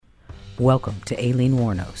Welcome to Aileen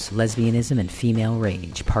Wuornos, Lesbianism and Female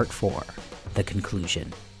Rage, Part 4, The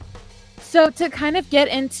Conclusion. So to kind of get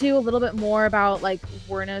into a little bit more about like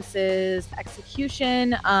Wuornos's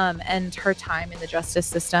execution and her time in the justice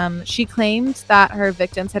system, she claimed that her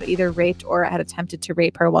victims had either raped or had attempted to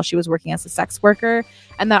rape her while she was working as a sex worker,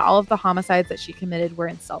 and that all of the homicides that she committed were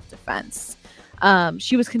in self-defense.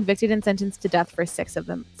 She was convicted and sentenced to death for 6 of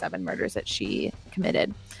the 7 murders that she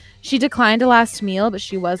committed. She declined a last meal, but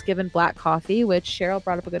she was given black coffee, which Cheryl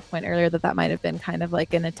brought up a good point earlier that might have been kind of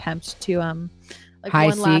like an attempt to like high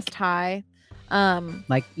one seek. last high.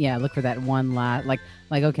 Look for that one last like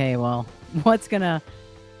okay, well, what's gonna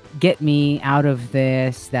get me out of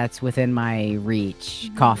this that's within my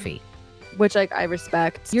reach? Coffee. Which like I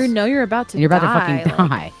respect. You're about to You're about die. to fucking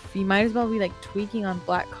die. You might as well be like tweaking on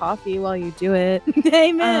black coffee while you do it.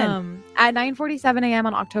 Amen. At 9:47 a.m.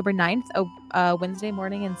 on October 9th, a Wednesday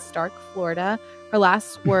morning in Stark, Florida, her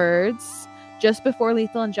last words just before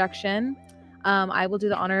lethal injection. I will do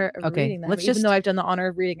the honor of reading them, even though I've done the honor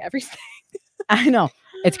of reading everything. I know.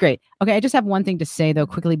 It's great. Okay, I just have one thing to say, though,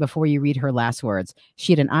 quickly before you read her last words.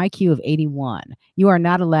 She had an IQ of 81. You are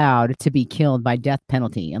not allowed to be killed by death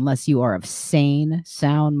penalty unless you are of sane,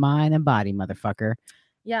 sound mind and body, motherfucker.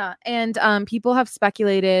 Yeah, and people have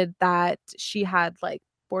speculated that she had like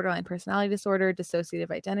borderline personality disorder,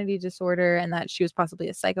 dissociative identity disorder, and that she was possibly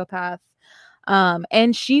a psychopath.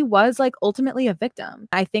 And she was like ultimately a victim.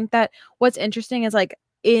 I think that what's interesting is like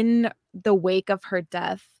in the wake of her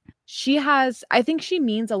death, I think she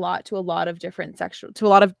means a lot to a lot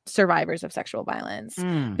of survivors of sexual violence,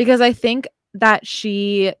 because I think that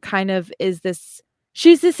she kind of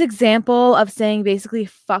she's this example of saying basically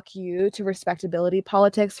fuck you to respectability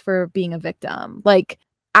politics for being a victim. Like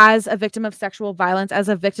as a victim of sexual violence, as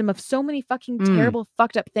a victim of so many fucking terrible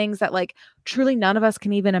fucked up things that like truly none of us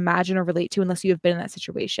can even imagine or relate to unless you have been in that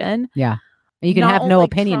situation. Yeah. And you can have no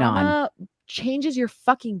opinion on. Changes your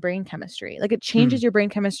fucking brain chemistry. Like it changes your brain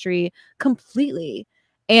chemistry completely.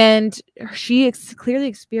 And she clearly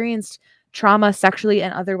experienced trauma sexually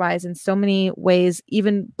and otherwise in so many ways,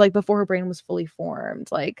 even like before her brain was fully formed,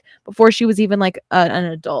 like before she was even like an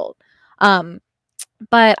adult.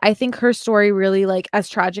 But I think her story really, like as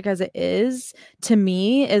tragic as it is to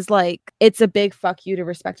me, is like it's a big fuck you to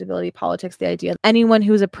respectability politics. The idea of anyone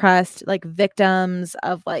who's oppressed, like victims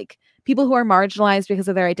of like people who are marginalized because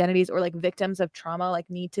of their identities or like victims of trauma, like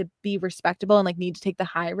need to be respectable and like need to take the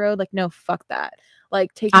high road. Like, no, fuck that. Like,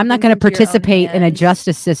 I'm not going to participate in a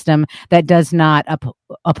justice system that does not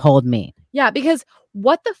uphold me. Yeah, because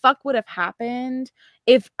what the fuck would have happened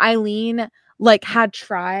if Aileen like had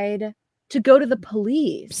tried to go to the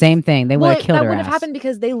police? Same thing. They would have killed her. That wouldn't have happened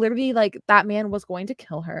because they literally like that man was going to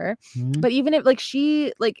kill her. But even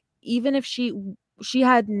if she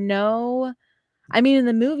had no, I mean, in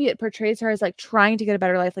the movie, it portrays her as like trying to get a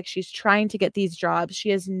better life. Like she's trying to get these jobs. She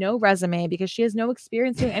has no resume because she has no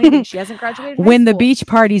experience doing anything. She hasn't graduated. When the beach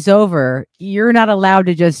party's over, you're not allowed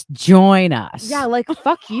to just join us. Yeah, like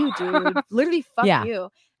fuck you, dude. Literally fuck you.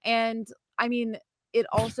 And I mean, it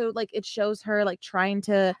also like it shows her like trying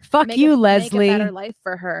to Leslie, make a better life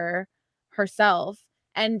for herself.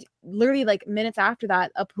 And literally like minutes after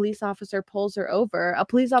that, a police officer pulls her over. A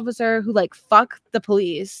police officer who like fuck the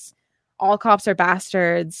police. All cops are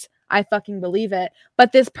bastards. I fucking believe it.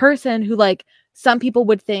 But this person who like some people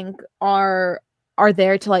would think are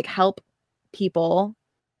there to like help people,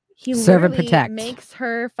 he serve and protect, makes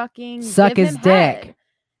her fucking suck his dick. Head.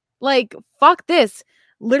 Like fuck this.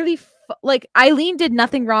 Literally, like Aileen did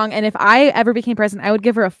nothing wrong, and if I ever became president, I would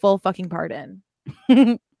give her a full fucking pardon.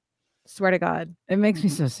 Swear to God. It makes me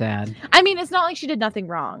so sad. I mean, it's not like she did nothing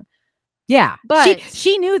wrong. Yeah, but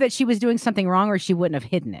she knew that she was doing something wrong, or she wouldn't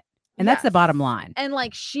have hidden it. And that's the bottom line. And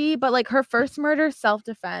like but like her first murder,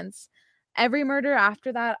 self-defense. Every murder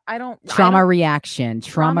after that, trauma reaction,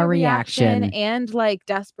 and like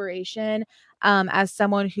desperation. As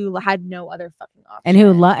someone who had no other fucking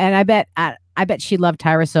option, and I bet she loved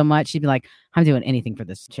Tyra so much she'd be like, I'm doing anything for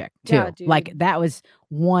this chick too. Yeah, dude. Like that was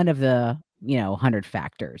one of the 100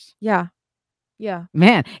 factors. Yeah.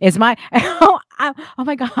 Man, it's my oh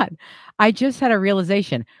my God. I just had a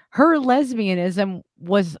realization. Her lesbianism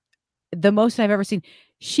was the most I've ever seen.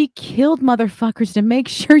 She killed motherfuckers to make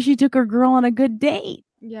sure she took her girl on a good date.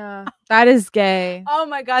 Yeah, that is gay. Oh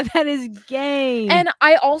my God, that is gay. And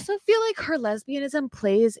I also feel like her lesbianism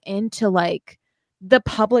plays into like the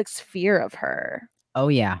public's fear of her. Oh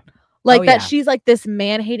yeah. Like that she's like this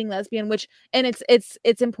man-hating lesbian, and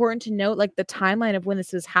it's important to note like the timeline of when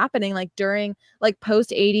this was happening, like during like post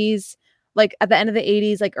 80s, like at the end of the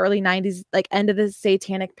 80s, like early 90s, like end of the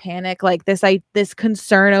satanic panic, like this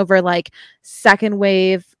concern over like second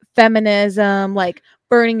wave feminism, like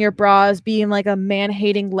burning your bras, being like a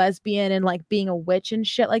man-hating lesbian, and like being a witch and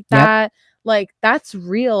shit like that. Like that's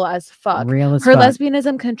real as fuck. Real as her fuck.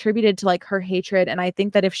 lesbianism contributed to like her hatred, and I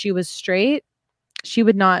think that if she was straight, she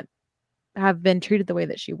would not have been treated the way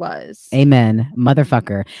that she was. Amen,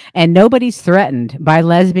 motherfucker. And nobody's threatened by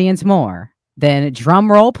lesbians more than,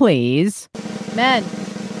 drum roll please, Men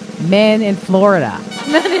in Florida.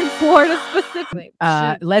 Men in Florida specifically.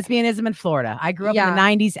 Lesbianism in Florida. I grew up Yeah. in the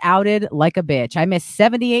 90s, outed like a bitch. I missed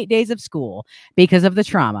 78 days of school because of the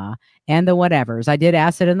trauma and the whatevers. I did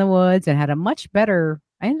acid in the woods and had a much better,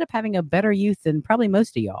 I ended up having a better youth than probably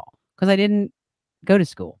most of y'all because I didn't go to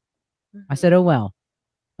school. I said, oh, well,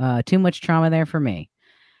 too much trauma there for me.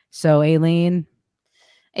 So Aileen,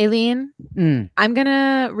 I'm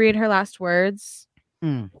gonna read her last words.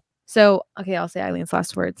 So, okay, I'll say Eileen's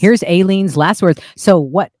last words. Here's Aileen's last words. So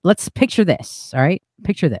what? Let's picture this. All right.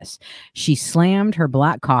 Picture this. She slammed her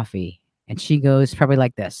black coffee and she goes probably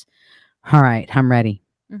like this. All right. I'm ready.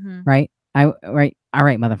 Right. All right,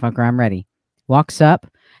 motherfucker. I'm ready. Walks up.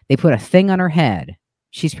 They put a thing on her head.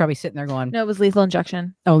 She's probably sitting there going, No, it was lethal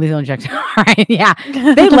injection. oh, lethal injection. All right. Yeah.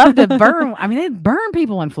 They love to burn. I mean, they burn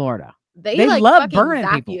people in Florida. They like love fucking burning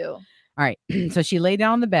zap people. you. All right. So she lay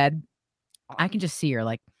down on the bed. I can just see her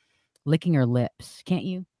like licking her lips. Can't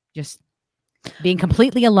you? Just being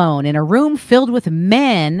completely alone in a room filled with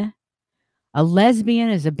men. A lesbian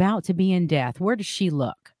is about to be in death. Where does she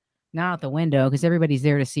look? Not out the window because everybody's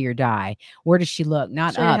there to see her die. Where does she look?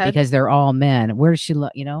 Not Straight up ahead. because they're all men. Where does she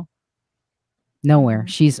look? You know? Nowhere.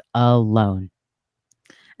 She's alone.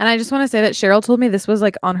 And I just want to say that Cheryl told me this was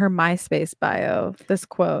like on her MySpace bio, this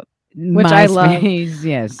quote, which I love. MySpace,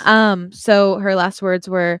 yes. So her last words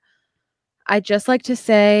were, I'd just like to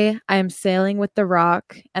say I am sailing with the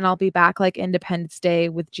rock and I'll be back like Independence Day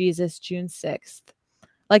with Jesus June 6th.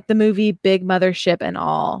 Like the movie Big Mothership and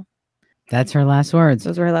all. That's her last words.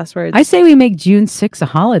 Those were her last words. I say we make June 6th a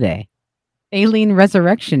holiday. Aileen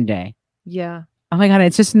Resurrection Day. Yeah. Oh my God,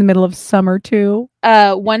 it's just in the middle of summer too.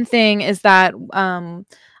 One thing is that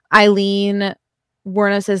Eileen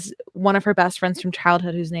Wuornos, is one of her best friends from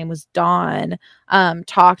childhood, whose name was Dawn,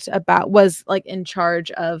 was like in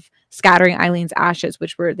charge of scattering Eileen's ashes,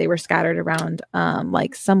 which they were scattered around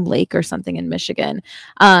like some lake or something in Michigan.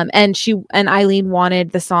 And Eileen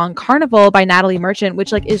wanted the song Carnival by Natalie Merchant,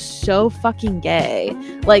 which like is so fucking gay.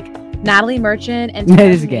 Like Natalie Merchant and That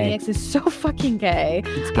is gay. Maniacs is so fucking gay.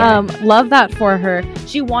 It's gay. Love that for her.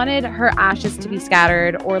 She wanted her ashes to be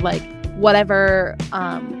scattered, or like whatever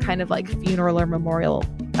kind of like funeral or memorial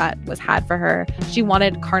that was had for her. She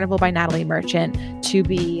wanted Carnival by Natalie Merchant to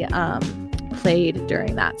be played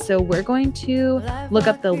during that. So we're going to look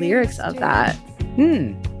up the lyrics of that.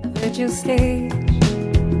 A virtual stage,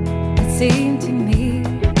 it seemed to me.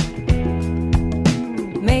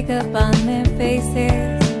 Makeup on their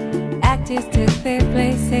faces, actors took their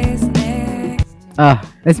places next.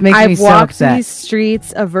 This makes me I've so walked upset. these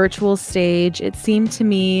streets, a virtual stage. It seemed to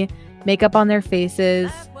me, makeup on their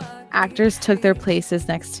faces, actors took their places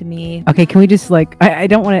next to me. Okay, can we just like, I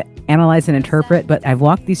don't want to analyze and interpret, but I've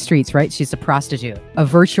walked these streets, right? She's a prostitute. A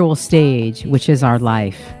virtual stage, which is our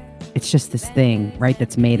life. It's just this thing, right?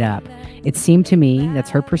 That's made up. It seemed to me, that's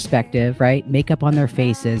her perspective, right? Makeup on their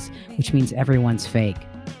faces, which means everyone's fake.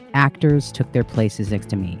 Actors took their places next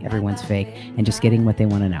to me. Everyone's fake and just getting what they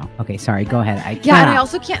want to know. Okay, sorry. Go ahead. Yeah, and I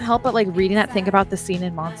also can't help but like reading that, think about the scene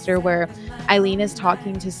in Monster where Eileen is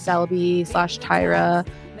talking to Selby / Tyra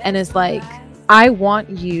and is like, I want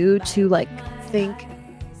you to like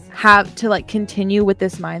have to like continue with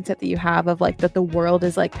this mindset that you have of like that the world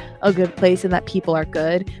is like a good place and that people are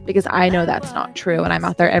good, because I know that's not true and I'm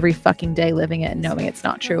out there every fucking day living it and knowing it's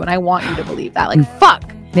not true, and I want you to believe that. Like,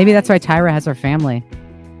 fuck. Maybe that's why Tyra has her family.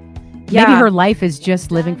 Yeah. Maybe her life is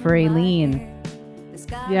just living for Aileen.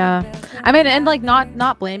 Yeah. I mean, and like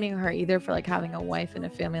not blaming her either for like having a wife and a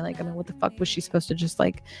family. Like, I mean, what the fuck was she supposed to just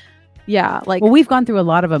like, yeah, like. Well, we've gone through a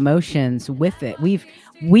lot of emotions with it.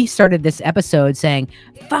 We started this episode saying,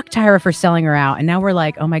 fuck Tyra for selling her out. And now we're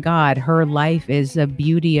like, oh my God, her life is a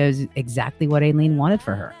beauty, is exactly what Aileen wanted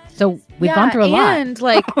for her. So we've gone through a lot. And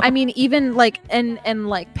like, I mean, even like, and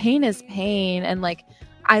like pain is pain. And like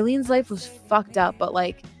Eileen's life was fucked up, but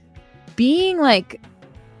like being like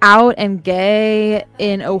out and gay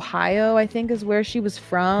in Ohio, I think is where she was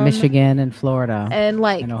from. Michigan and Florida. And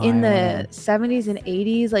like in in Ohio, the 70s and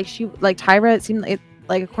 80s, like Tyra, it seemed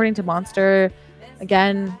like according to Monster,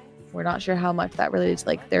 again, we're not sure how much that related to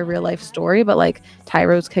like their real life story, but like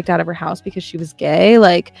Tyra was kicked out of her house because she was gay.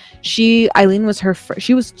 Like Eileen was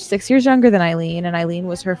she was 6 years younger than Eileen, and Eileen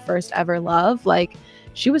was her first ever love. Like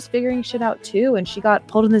she was figuring shit out too, and she got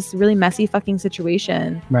pulled in this really messy fucking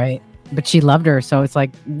situation. Right. But she loved her, so it's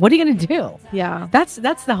like, what are you gonna do? Yeah. That's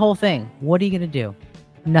the whole thing. What are you gonna do?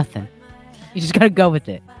 Nothing. You just gotta go with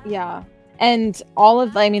it. Yeah. And all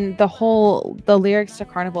of, I mean, the lyrics to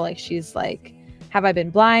Carnival, like she's like, have I been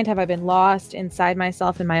blind? Have I been lost inside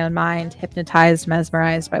myself in my own mind, hypnotized,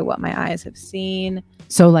 mesmerized by what my eyes have seen?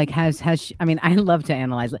 So like has she, I mean, I love to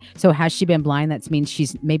analyze it. So has she been blind? That means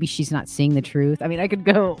she's not seeing the truth. I mean, I could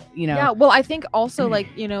go, Yeah. Well, I think also like,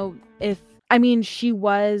 she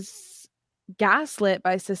was gaslit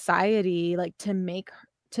by society, like to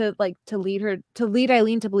lead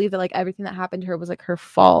Eileen to believe that like everything that happened to her was like her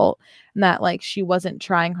fault, and that like she wasn't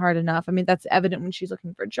trying hard enough. I mean, that's evident when she's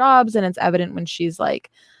looking for jobs, and it's evident when she's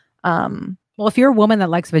like, well, if you're a woman that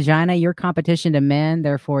likes vagina, you're competition to men,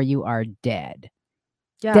 therefore you are dead.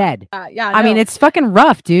 Yeah. Dead. Yeah. I mean, it's fucking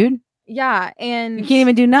rough, dude. Yeah. And you can't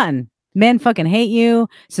even do nothing. Men fucking hate you.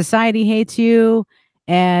 Society hates you.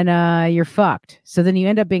 And you're fucked. So then you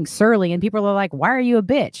end up being surly, and people are like, why are you a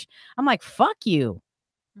bitch? I'm like, fuck you.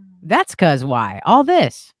 That's cause why? All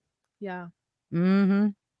this. Yeah. Mm-hmm.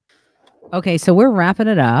 Okay, so we're wrapping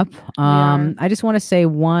it up. I just want to say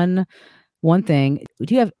one thing.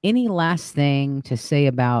 Do you have any last thing to say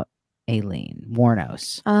about Aileen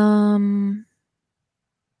Wuornos?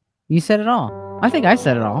 You said it all. I think I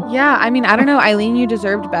said it all. Yeah, I mean, I don't know, Eileen, you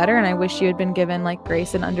deserved better, and I wish you had been given like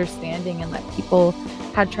grace and understanding, and that people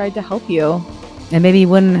had tried to help you. And maybe you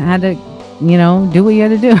wouldn't have to, do what you had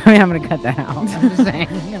to do. I mean, I'm gonna cut that out. I'm just saying.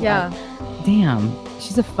 Yeah. Like, damn,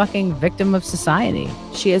 she's a fucking victim of society.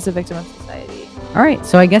 She is a victim of society. All right,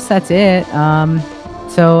 so I guess that's it.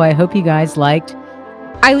 So I hope you guys liked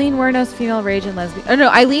Eileen Wuornos, female rage and lesbian. Oh no,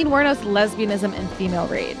 Eileen Wuornos, lesbianism and female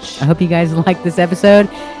rage. I hope you guys liked this episode.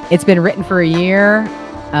 It's been written for a year.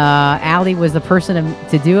 Allie was the person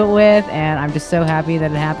to do it with, and I'm just so happy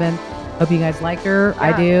that it happened. Hope you guys liked her. Yeah.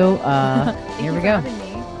 I do. Here we go.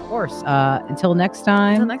 Of course. Until next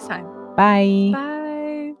time. Until next time. Bye. Bye.